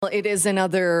it is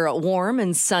another warm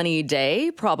and sunny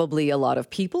day. Probably a lot of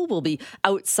people will be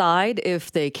outside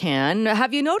if they can.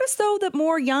 Have you noticed, though, that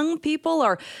more young people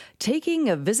are taking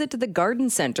a visit to the garden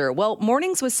centre? Well,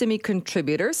 Mornings with Simi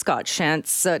contributor Scott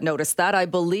Shantz noticed that, I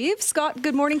believe. Scott,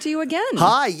 good morning to you again.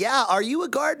 Hi, yeah. Are you a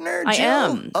gardener, I Jill?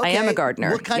 am. Okay. I am a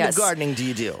gardener. What kind of gardening do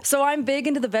you do? So I'm big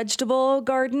into the vegetable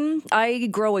garden. I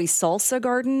grow a salsa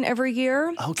garden every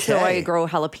year. Okay. So I grow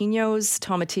jalapenos,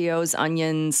 tomatillos,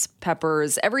 onions,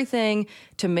 peppers, everything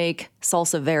to make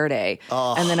salsa verde.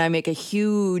 Oh. And then I make a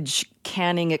huge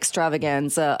canning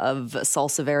extravaganza of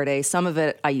salsa verde. Some of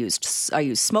it I use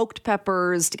smoked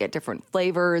peppers to get different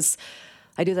flavors.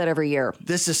 I do that every year.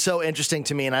 This is so interesting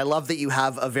to me, and I love that you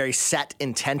have a very set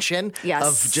intention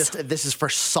of just, this is for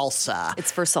salsa.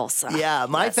 It's for salsa. Yeah,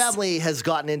 my family has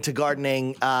gotten into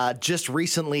gardening just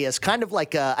recently as kind of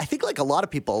like I think like a lot of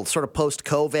people, sort of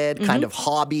post-COVID kind of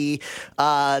hobby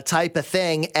type of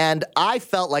thing. And I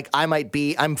felt like I'm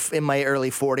in my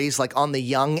early 40s, like on the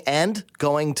young end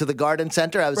going to the garden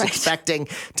center. I was expecting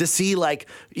to see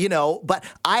but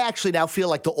I actually now feel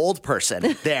like the old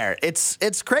person there.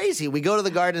 It's crazy. We go to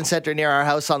the garden center near our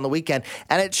house on the weekend,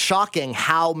 and it's shocking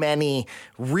how many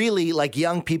really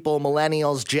young people,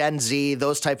 millennials, Gen Z,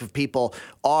 those type of people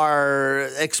are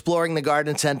exploring the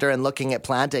garden center and looking at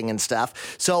planting and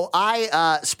stuff. So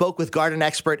I spoke with garden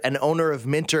expert and owner of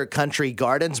Minter Country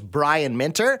Gardens, Brian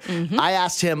Minter. I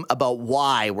asked him about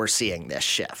why we're seeing this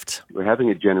shift. We're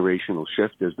having a generational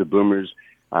shift as the boomers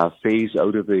phase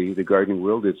out of the gardening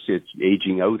world. It's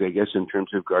aging out, I guess, in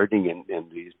terms of gardening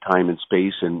and the time and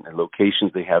space and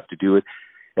locations they have to do it.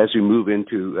 As we move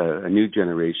into a new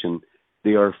generation,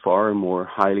 they are far more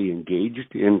highly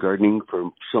engaged in gardening for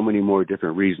so many more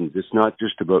different reasons. It's not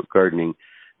just about gardening.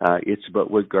 It's about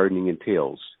what gardening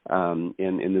entails. And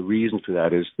the reason for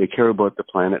that is they care about the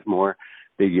planet more.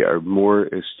 They are more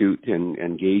astute and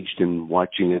engaged in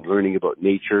watching and learning about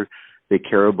nature. They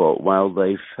care about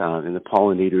wildlife and the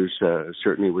pollinators,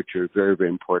 certainly, which are very, very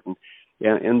important,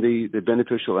 and the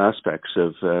beneficial aspects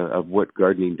of what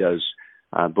gardening does,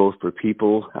 both for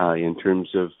people in terms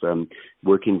of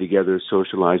working together,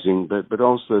 socializing, but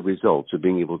also the results of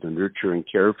being able to nurture and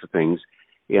care for things.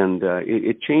 And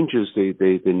it changes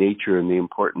the nature and the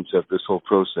importance of this whole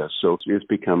process. So it's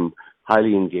become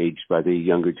highly engaged by the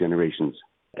younger generations.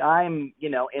 I'm,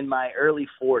 in my early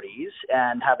 40s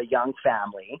and have a young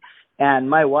family, and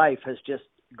my wife has just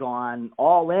gone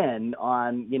all in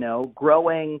on,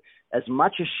 growing as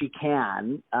much as she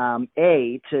can,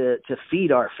 to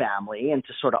feed our family and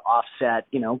to sort of offset,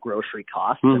 grocery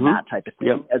costs and that type of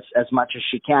thing as much as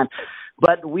she can.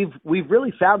 But we've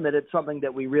really found that it's something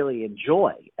that we really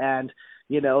enjoy. And,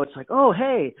 it's like, oh,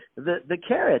 hey, the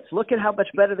carrots, look at how much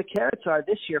better the carrots are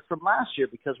this year from last year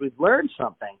because we've learned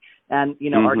something. And,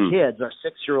 our kids, our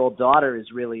 6-year-old daughter is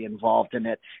really involved in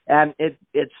it. And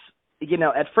it's,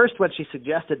 at first when she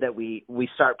suggested that we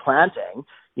start planting,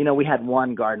 we had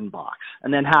one garden box.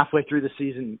 And then halfway through the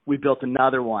season, we built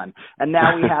another one. And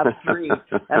now we have 3.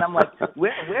 And I'm like,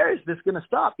 where is this going to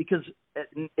stop? Because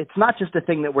it's not just a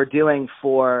thing that we're doing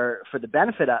for the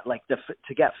benefit of,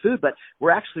 to get food, but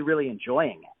we're actually really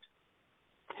enjoying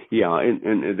it. Yeah,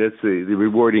 and that's the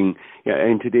rewarding.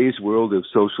 In today's world of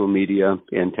social media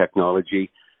and technology,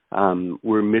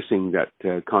 we're missing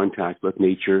that contact with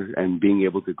nature and being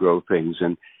able to grow things.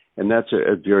 And that's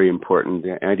a very important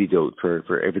antidote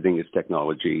for everything is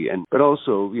technology. But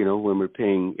also, when we're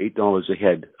paying $8 a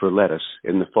head for lettuce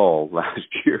in the fall last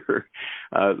year,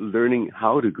 learning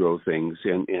how to grow things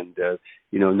and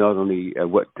not only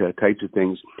what types of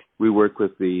things. We work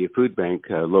with the food bank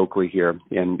locally here,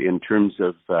 and in terms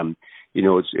of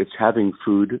it's having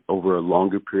food over a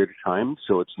longer period of time.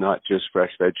 So it's not just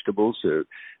fresh vegetables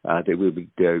that we would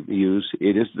use.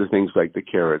 It is the things like the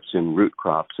carrots and root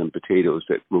crops and potatoes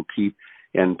that will keep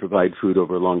and provide food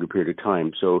over a longer period of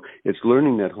time. So it's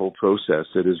learning that whole process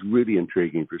that is really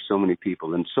intriguing for so many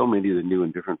people and so many of the new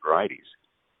and different varieties.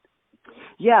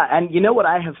 Yeah, and what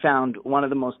I have found one of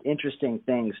the most interesting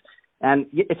things, and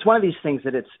it's one of these things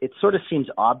that it sort of seems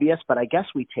obvious, but I guess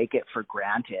we take it for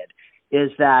granted, is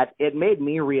that it made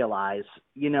me realize,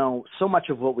 so much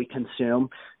of what we consume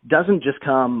doesn't just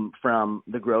come from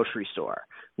the grocery store.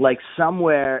 Like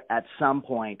somewhere at some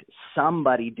point,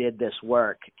 somebody did this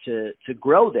work to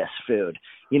grow this food,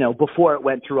 before it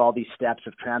went through all these steps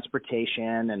of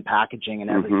transportation and packaging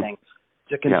and everything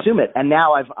to consume it. And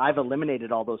now I've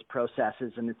eliminated all those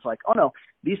processes, and it's like, oh no,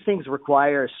 these things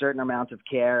require a certain amount of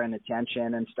care and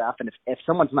attention and stuff. And if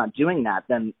someone's not doing that,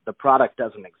 then the product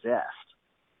doesn't exist.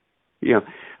 Yeah,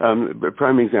 a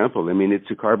prime example. I mean, it's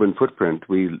a carbon footprint.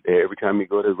 Every time we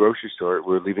go to the grocery store,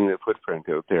 we're leaving a footprint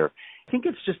out there. think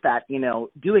it's just that,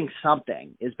 doing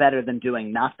something is better than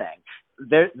doing nothing.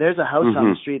 There's a house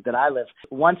on the street that I live.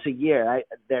 Once a year,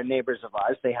 they're neighbors of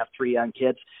ours. They have 3 young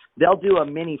kids. They'll do a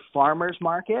mini farmer's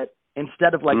market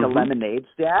instead of like a lemonade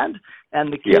stand.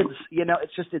 And the kids,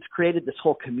 it's created this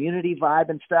whole community vibe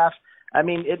and stuff. I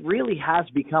mean, it really has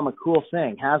become a cool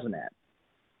thing, hasn't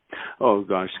it? Oh,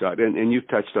 gosh, Scott. And you've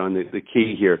touched on the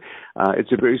key here.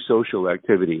 It's a very social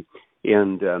activity.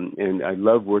 And I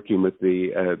love working with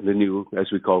the new, as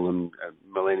we call them,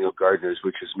 millennial gardeners,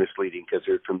 which is misleading because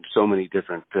they're from so many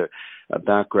different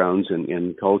backgrounds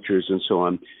and cultures and so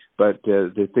on. But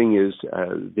the thing is,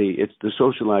 it's the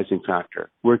socializing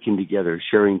factor, working together,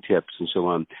 sharing tips and so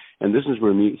on. And this is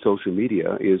where social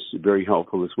media is very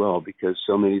helpful as well, because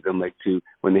so many of them like to,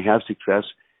 when they have success,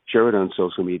 share it on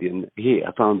social media. And, hey,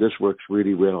 I found this works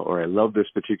really well, or I love this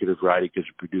particular variety because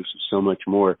it produces so much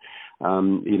more.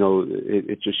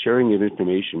 It's just sharing of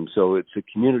information. So it's a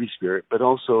community spirit, but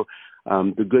also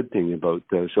the good thing about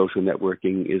social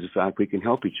networking is the fact we can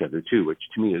help each other too, which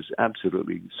to me is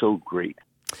absolutely so great.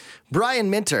 Brian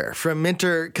Minter from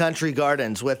Minter Country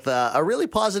Gardens with a really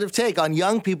positive take on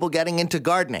young people getting into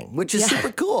gardening, which is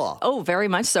super cool. Oh, very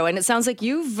much so. And it sounds like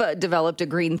you've developed a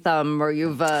green thumb, or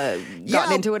you've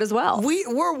gotten into it as well.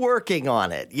 We're working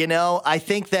on it. I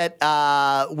think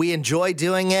that we enjoy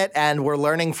doing it, and we're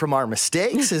learning from our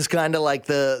mistakes is kind of like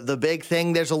the big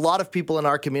thing. There's a lot of people in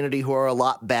our community who are a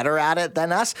lot better at it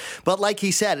than us. But like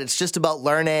he said, it's just about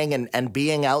learning and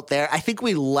being out there. I think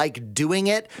we like doing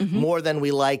it more than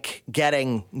we like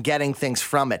getting things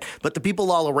from it. But the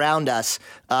people all around us,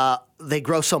 they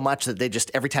grow so much that they just,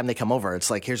 every time they come over,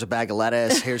 it's like, here's a bag of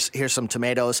lettuce, here's some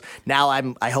tomatoes. Now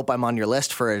I hope I'm on your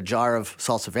list for a jar of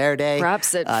salsa verde.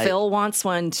 Perhaps Phil wants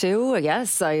one too.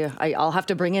 Yes, I'll have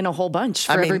to bring in a whole bunch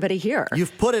for everybody here.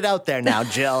 You've put it out there now,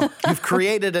 Jill. You've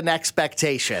created an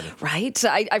expectation. Right.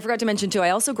 I forgot to mention too, I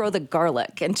also grow the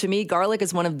garlic. And to me, garlic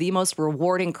is one of the most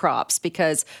rewarding crops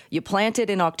because you plant it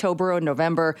in October or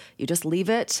November, you just leave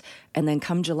it, and then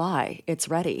come July, it's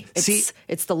ready.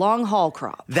 It's the long haul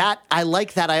crop. I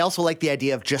like that. I also like the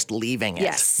idea of just leaving it.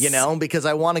 Yes. Because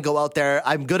I want to go out there.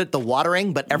 I'm good at the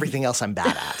watering, but everything else I'm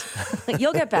bad at.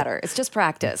 You'll get better. It's just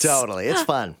practice. Totally. It's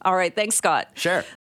fun. All right. Thanks, Scott. Sure.